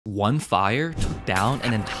One fire took down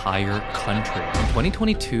an entire country. In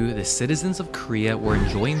 2022, the citizens of Korea were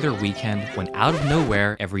enjoying their weekend when out of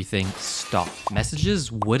nowhere, everything stopped.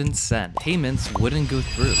 Messages wouldn't send. Payments wouldn't go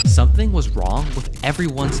through. Something was wrong with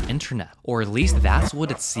everyone's internet, or at least that's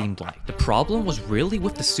what it seemed like. The problem was really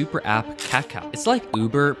with the super app Kakao. It's like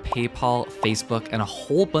Uber, PayPal, Facebook, and a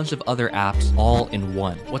whole bunch of other apps all in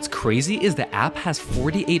one. What's crazy is the app has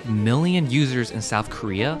 48 million users in South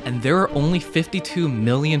Korea, and there are only 52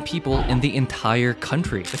 million people in the entire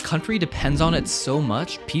country. The country depends on it so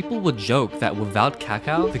much, people would joke that without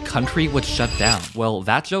Kakao, the country would shut down. Well,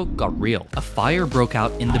 that joke got real. A fire broke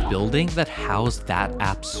out in the building that housed that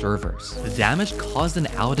app's servers. The damage caused an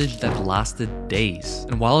outage that lasted days.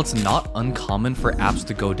 And while it's not uncommon for apps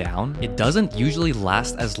to go down, it doesn't usually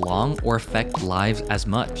last as long or affect lives as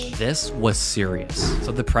much. This was serious.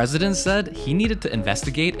 So the president said he needed to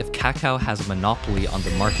investigate if Kakao has a monopoly on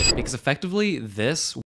the market, because effectively this